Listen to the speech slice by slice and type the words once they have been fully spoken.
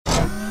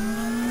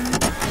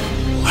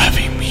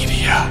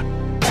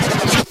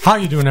How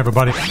you doing,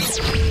 everybody?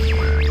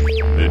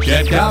 The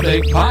Chet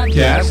Coppock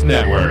Podcast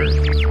Network.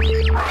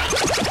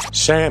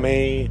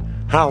 Sammy,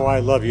 how I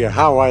love you,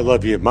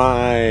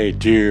 my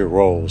dear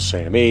old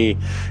Sammy.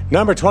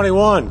 Number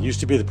 21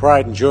 used to be the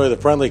pride and joy of the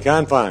friendly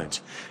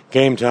confines.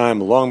 Game time,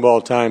 long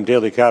ball time,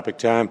 Daily Coppock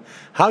time.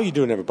 How you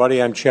doing,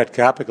 everybody? I'm Chet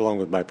Coppock, along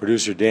with my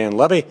producer, Dan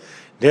Levy.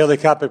 Daily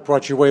Coppock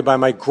brought your way by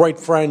my great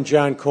friend,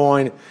 John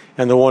Coyne,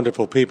 and the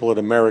wonderful people at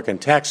American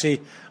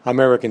Taxi.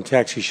 American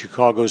Taxi,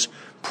 Chicago's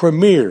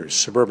premier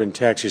suburban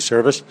taxi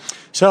service.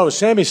 So,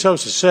 Sammy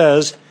Sosa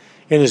says,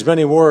 in as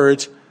many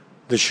words,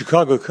 the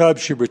Chicago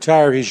Cubs should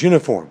retire his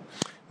uniform.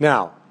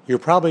 Now, you're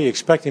probably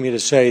expecting me to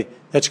say,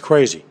 that's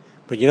crazy.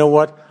 But you know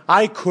what?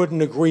 I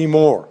couldn't agree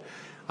more.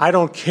 I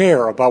don't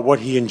care about what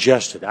he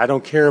ingested. I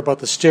don't care about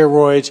the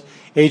steroids,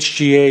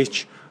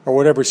 HGH, or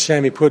whatever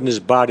Sammy put in his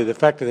body. The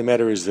fact of the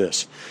matter is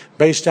this.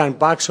 Based on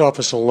box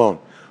office alone,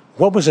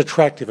 what was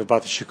attractive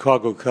about the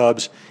Chicago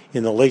Cubs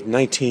in the late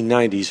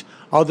 1990s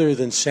other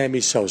than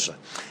Sammy Sosa?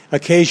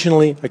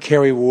 Occasionally, a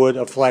Kerry Wood,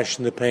 a flash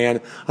in the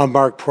pan, a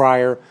Mark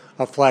Pryor,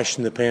 a flash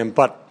in the pan.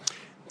 But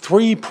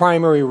three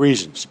primary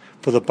reasons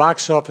for the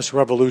box office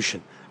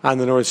revolution on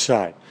the North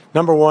Side.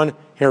 Number one,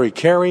 Harry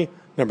Carey.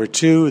 Number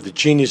two, the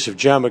genius of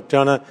John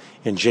McDonough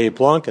and Jay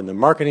Blunk in the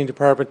marketing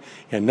department.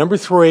 And number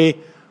three,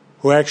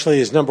 who actually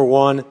is number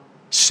one,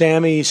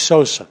 Sammy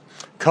Sosa.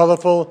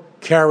 Colorful,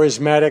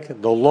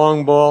 charismatic, the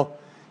long ball.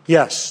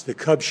 Yes, the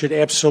Cubs should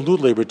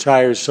absolutely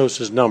retire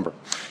Sosa's number.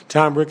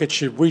 Tom Ricketts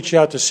should reach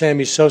out to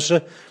Sammy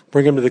Sosa,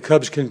 bring him to the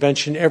Cubs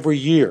convention every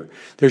year.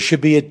 There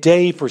should be a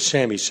day for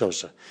Sammy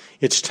Sosa.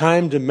 It's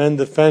time to mend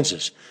the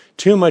fences.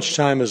 Too much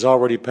time has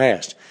already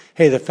passed.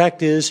 Hey, the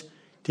fact is,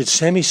 did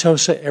Sammy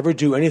Sosa ever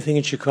do anything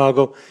in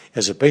Chicago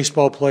as a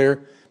baseball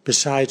player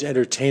besides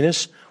entertain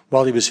us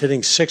while he was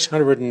hitting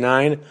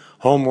 609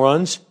 home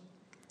runs?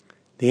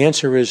 The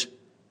answer is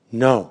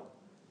no.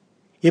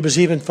 It was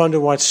even fun to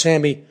watch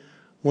Sammy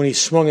when he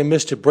swung and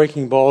missed at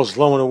breaking balls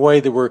low and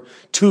away that were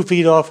 2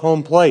 feet off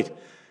home plate.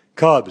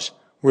 Cubs,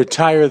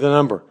 retire the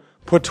number.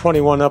 Put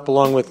 21 up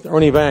along with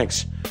Ernie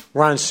Banks,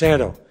 Ron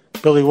Santo,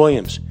 Billy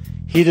Williams.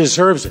 He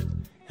deserves it,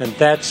 and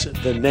that's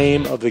the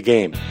name of the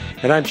game.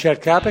 And I'm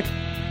Chet Coppock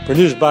for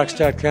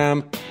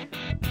Newsbox.com.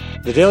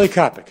 The Daily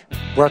Coppock,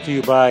 brought to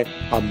you by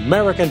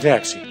American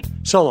Taxi.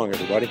 So long,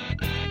 everybody.